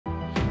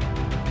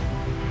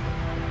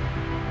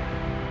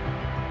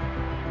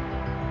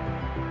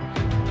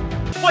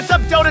What's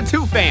up, Dota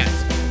 2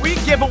 fans? We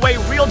give away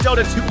real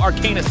Dota 2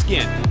 Arcana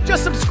skin.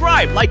 Just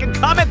subscribe, like, and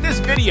comment this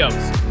videos.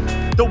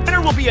 The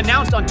winner will be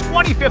announced on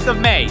 25th of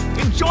May.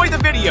 Enjoy the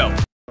video.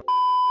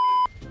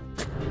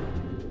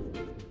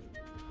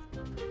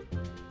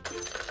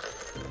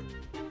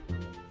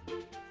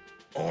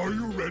 Are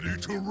you ready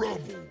to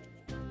rumble?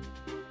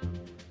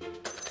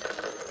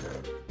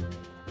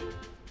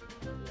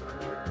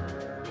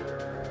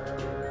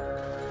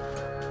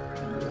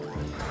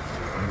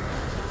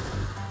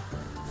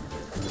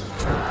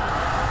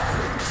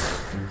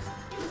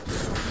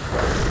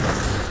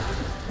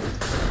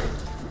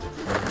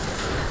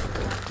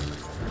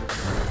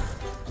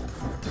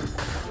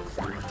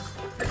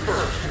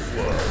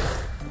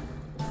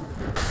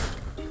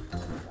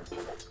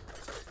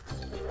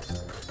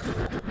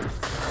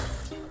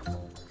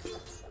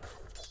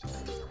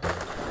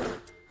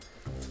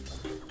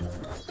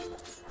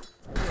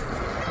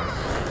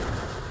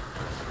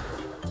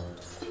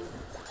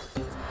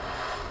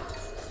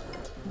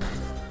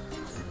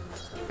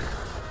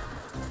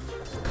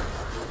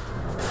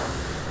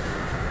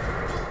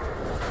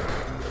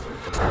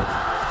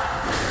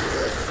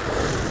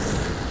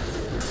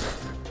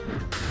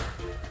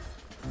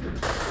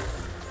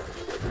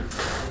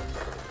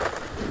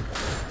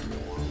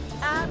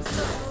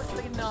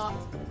 Absolutely not.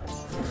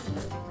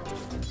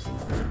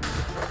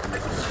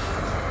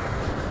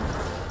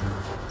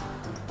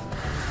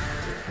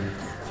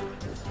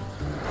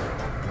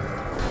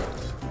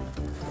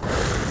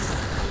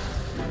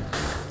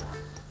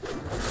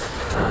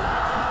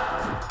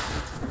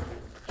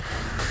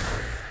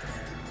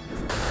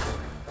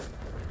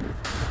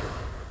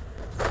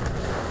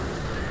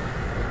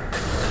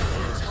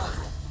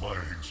 My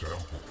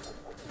example.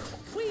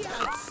 We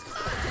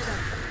outsmarted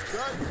them.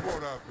 That's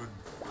what happened.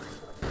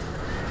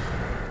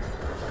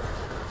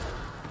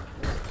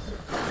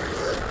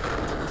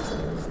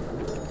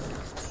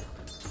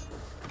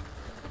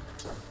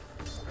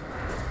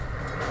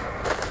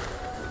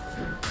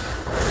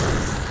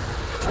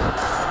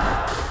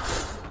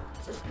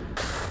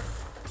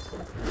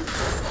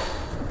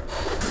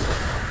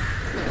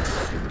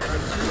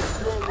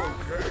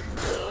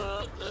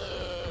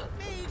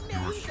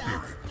 Your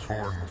spirit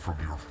torn from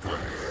your flesh.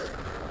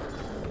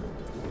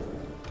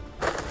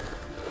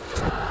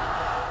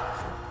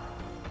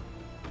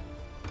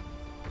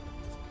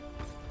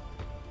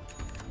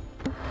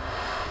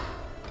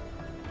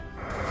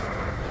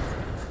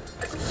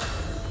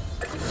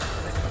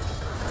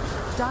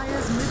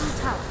 Dire's middle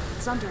tower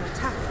is under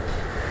attack.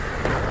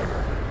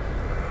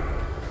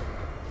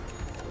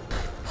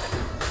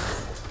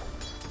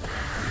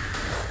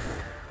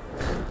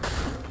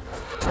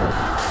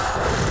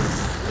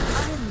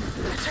 I'm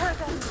better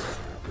than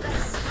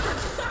this.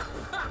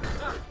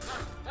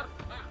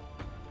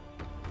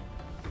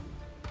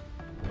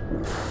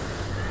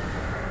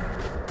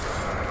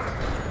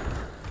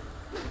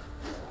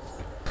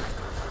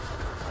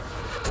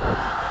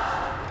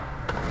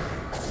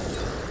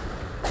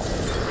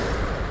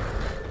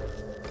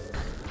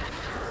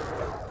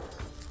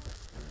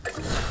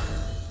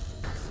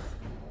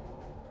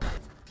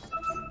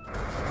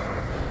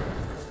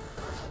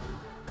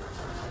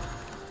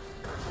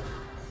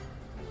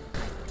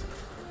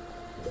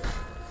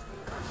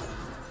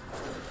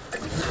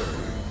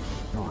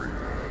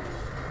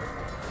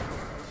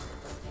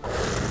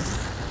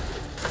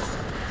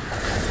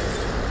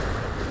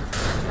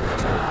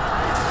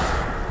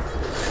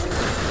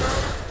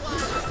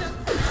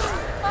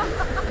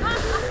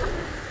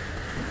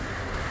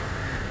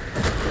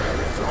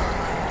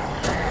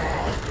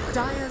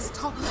 Dire's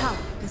top tower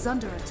is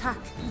under attack.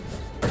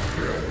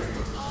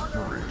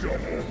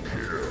 Double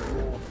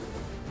kill.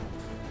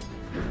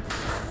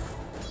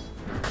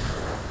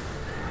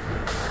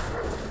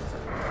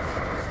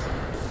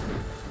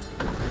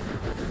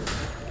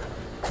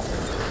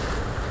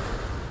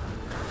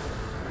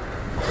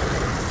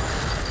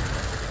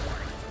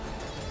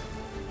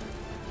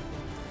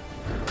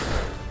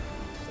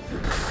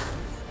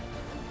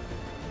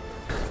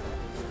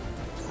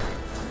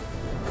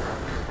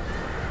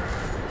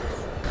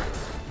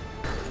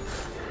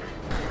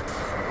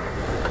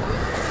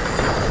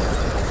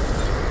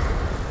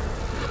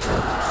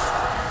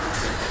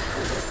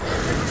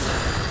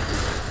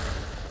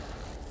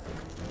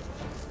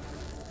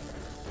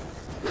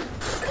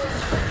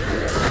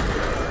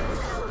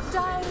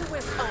 Die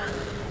with honor.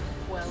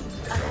 Well,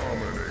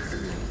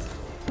 Dominating.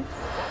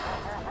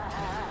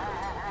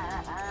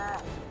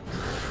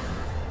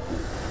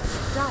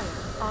 Dire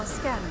are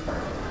scanning.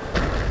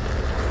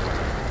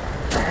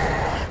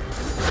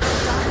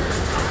 Dire's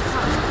top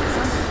tower is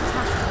under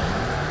attack.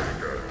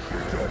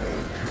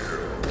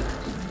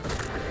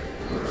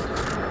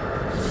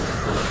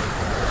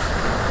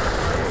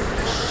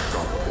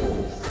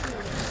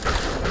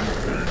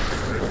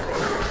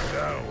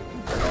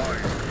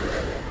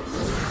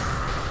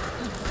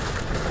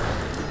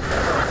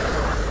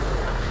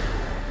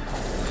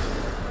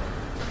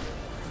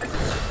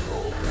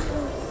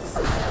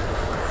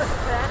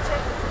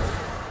 pathetic.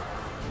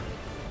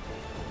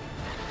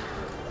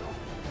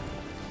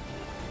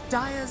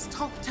 Dire's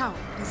top tower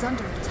is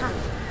under attack.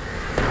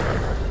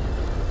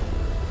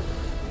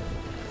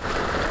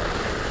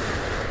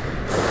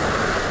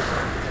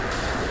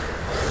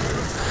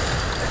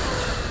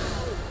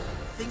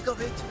 Think of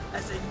it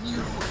as a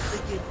new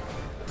beginning.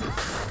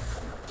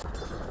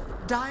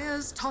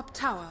 Dire's top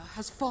tower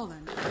has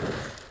fallen.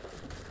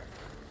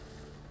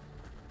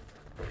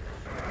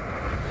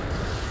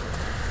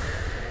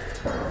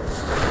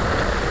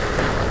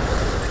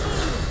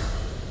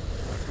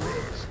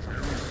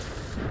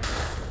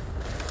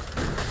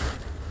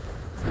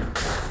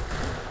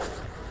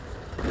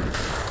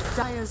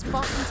 Dire's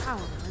bottom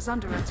tower is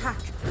under attack.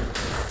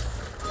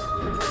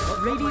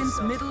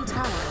 Radiant's middle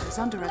tower is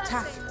under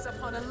attack. Blessings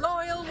upon a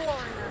loyal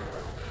warrior.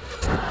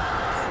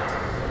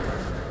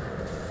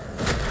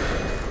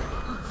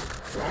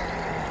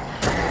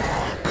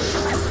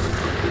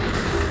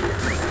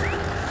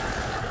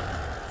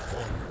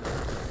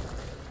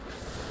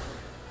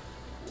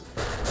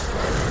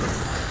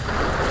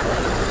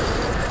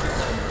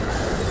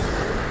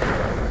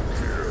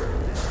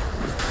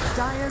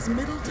 Dire's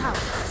middle tower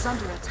is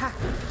under attack.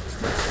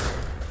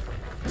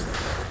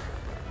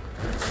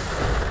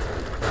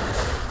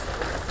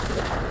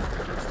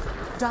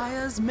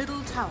 Dire's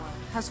middle tower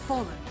has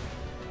fallen.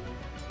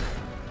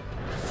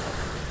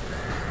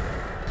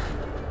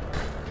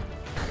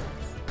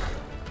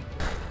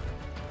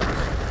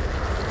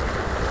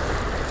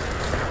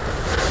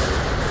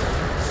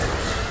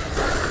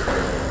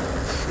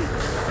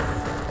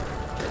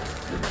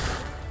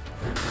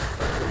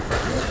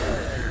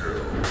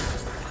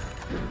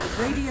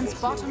 Radiant's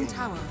bottom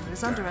tower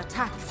is under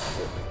attack.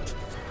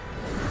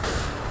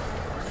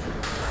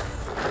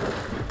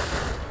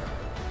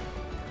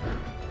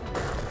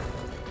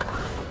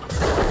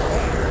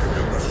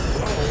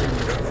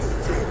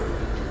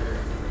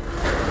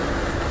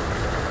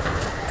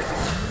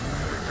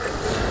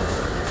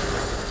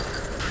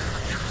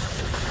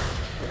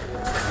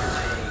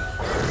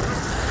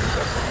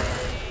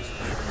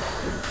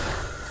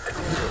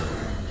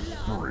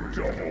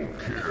 Double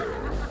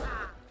kill.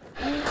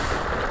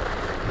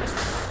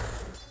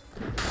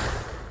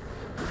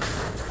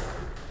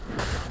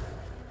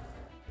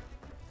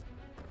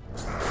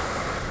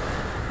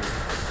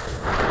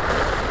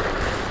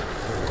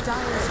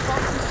 Dire's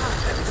bottom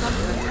tower is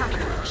under attack.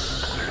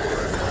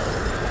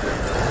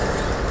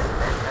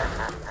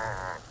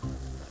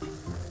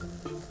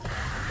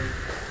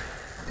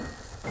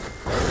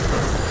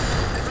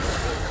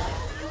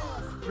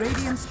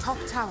 Radiant's top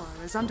tower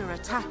is under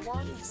attack.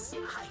 Ice.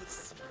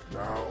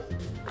 Now.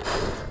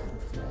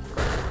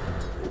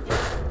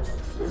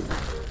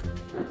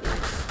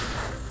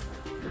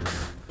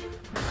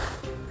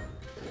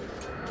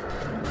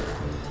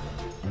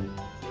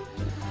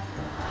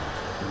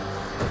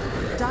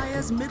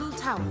 Dire's middle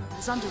tower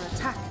is under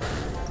attack.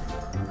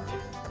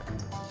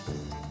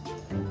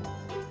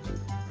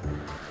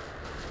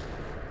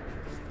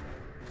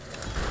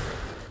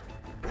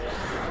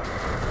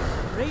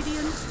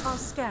 Radiant are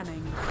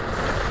scanning.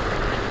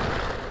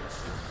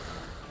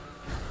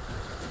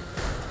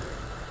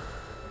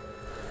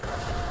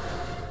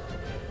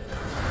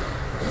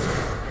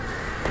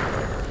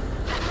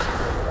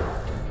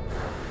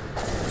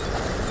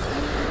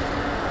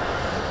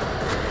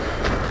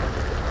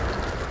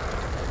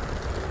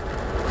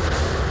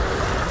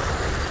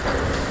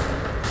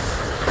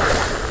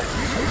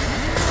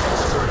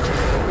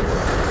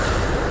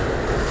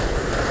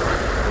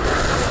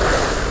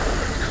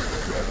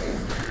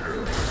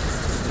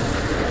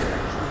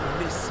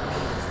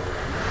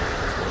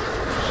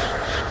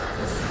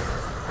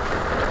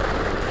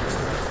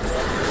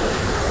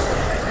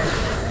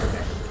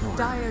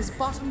 Dire's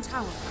bottom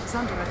tower is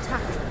under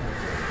attack.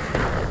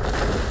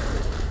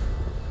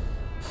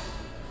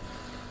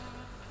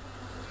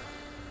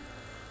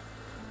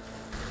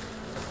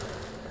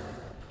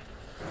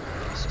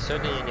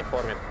 Сегодня я не в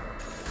форме.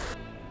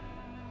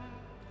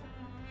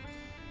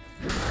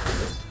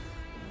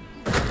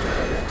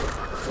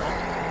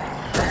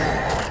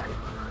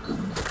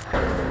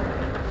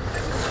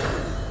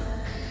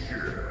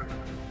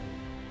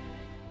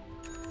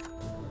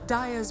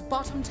 Dire's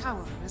bottom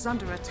tower is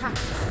under attack.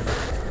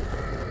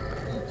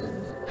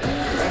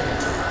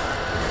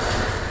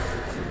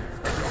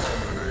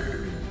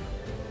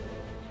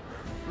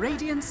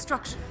 Radiant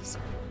structures.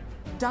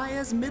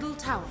 Dire's middle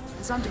tower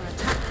is under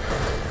attack.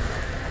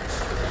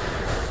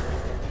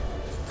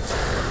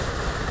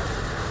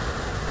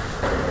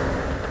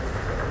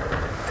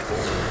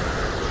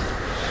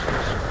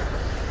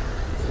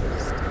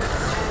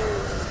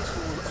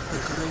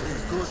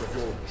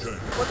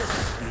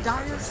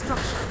 Dire's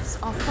structures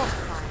are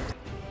fortified.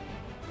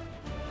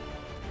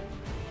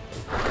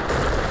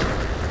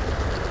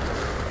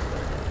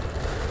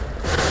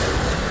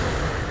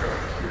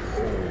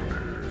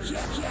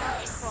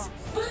 Yes!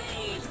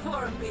 Bleed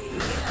for me!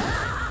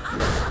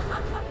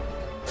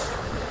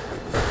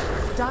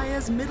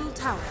 Dire's middle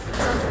tower is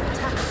under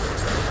attack.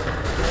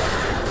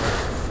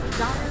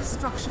 Dire's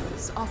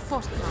structures are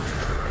fortified.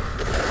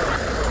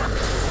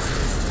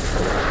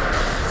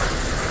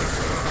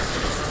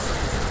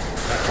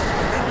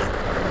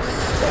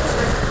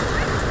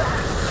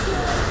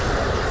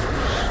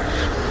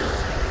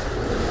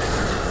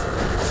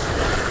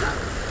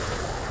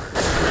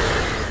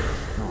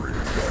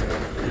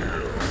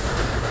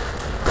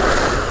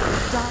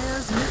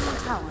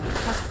 tower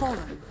has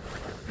fallen.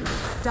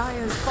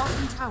 Dire's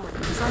bottom tower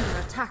is under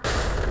attack.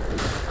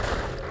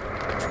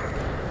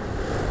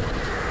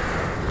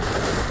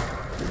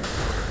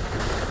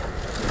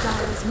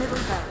 Dire's middle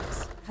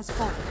barracks has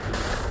fallen.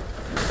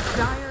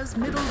 Dire's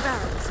middle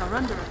barracks are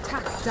under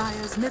attack.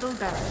 Dire's middle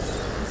barracks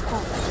has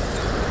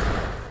fallen.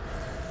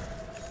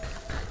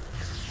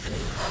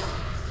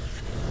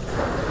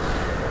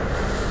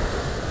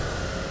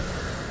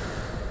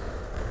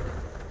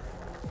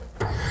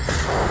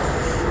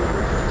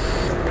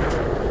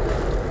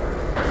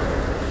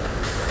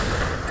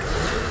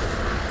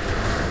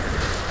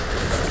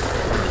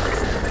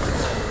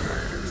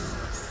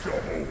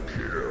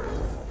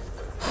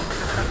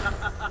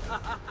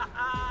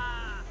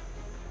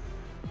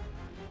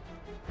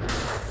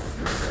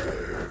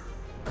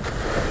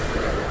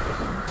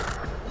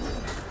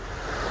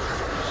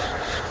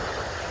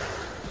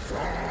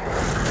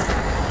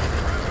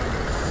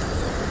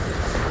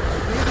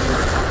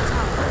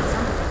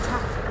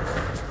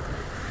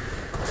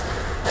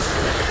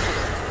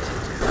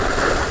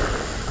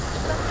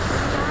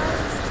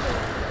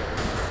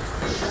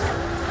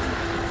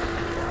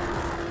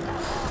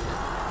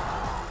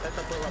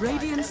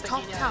 Radiant's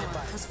top tower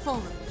has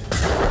fallen.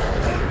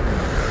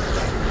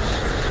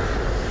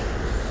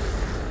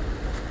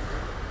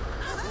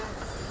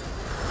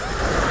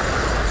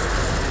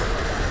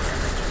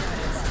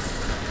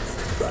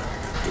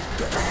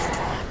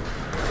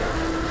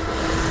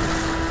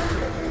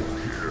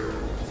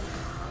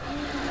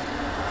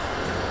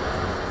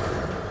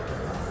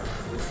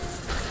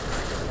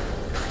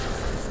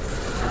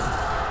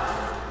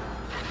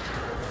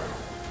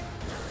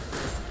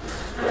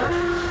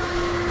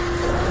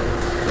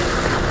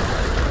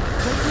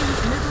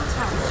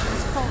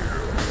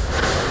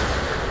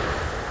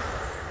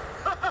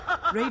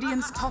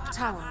 Radiant's top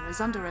tower is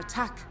under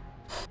attack.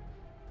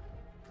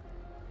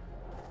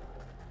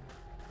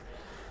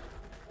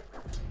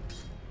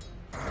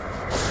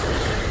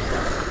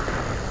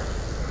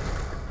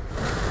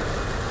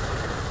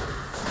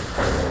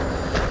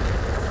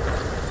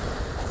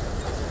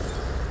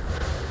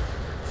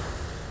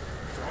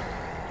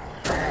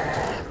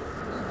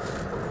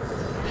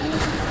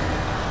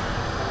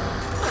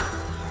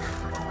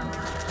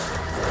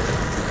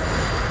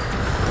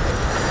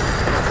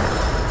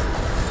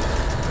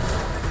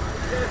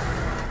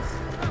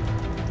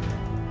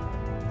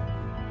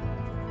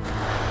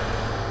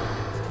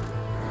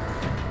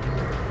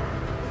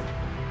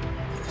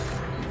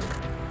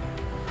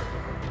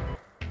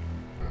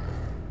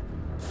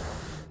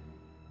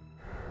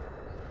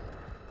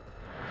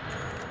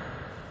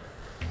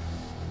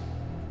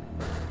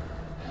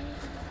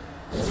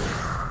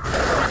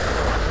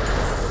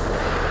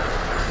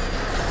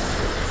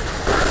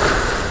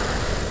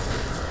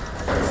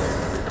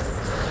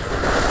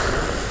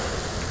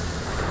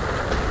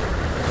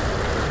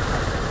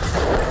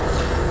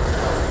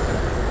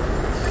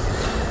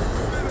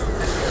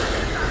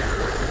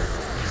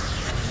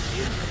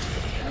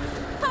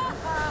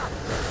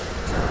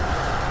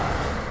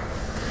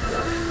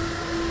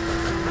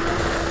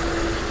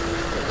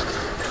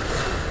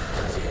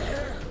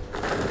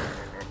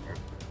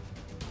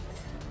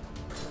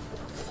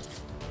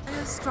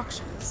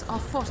 Structures are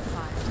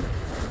fortified.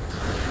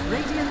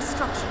 Radiant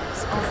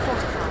structures are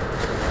fortified.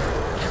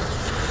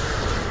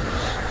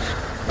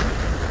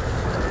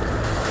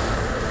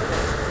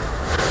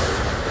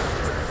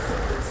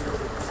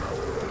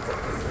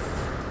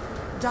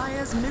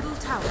 Dire's middle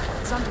tower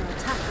is under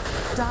attack.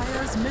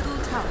 Dire's middle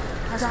tower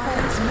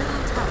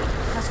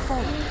has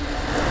fallen.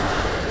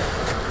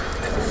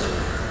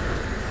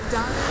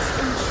 Dire's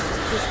ancient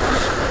is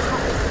under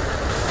attack.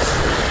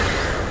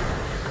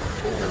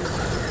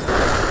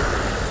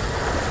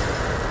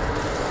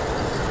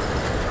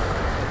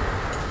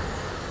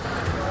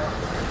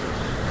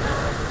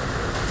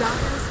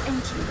 Dire's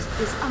ancient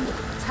is under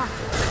attack.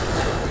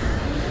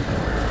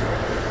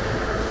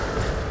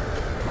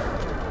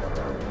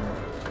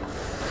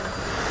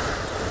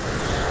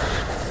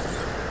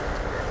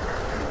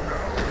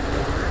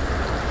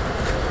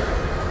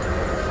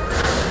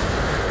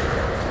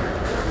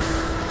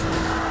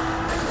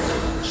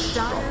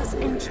 Dire's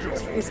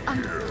ancient is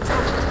under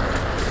attack.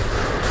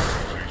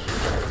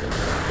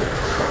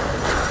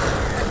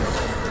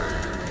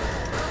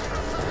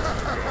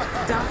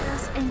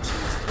 Dire's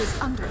ancient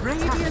is under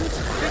radiant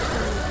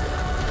victory.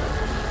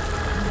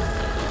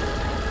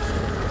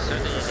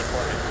 Sending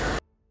uniform.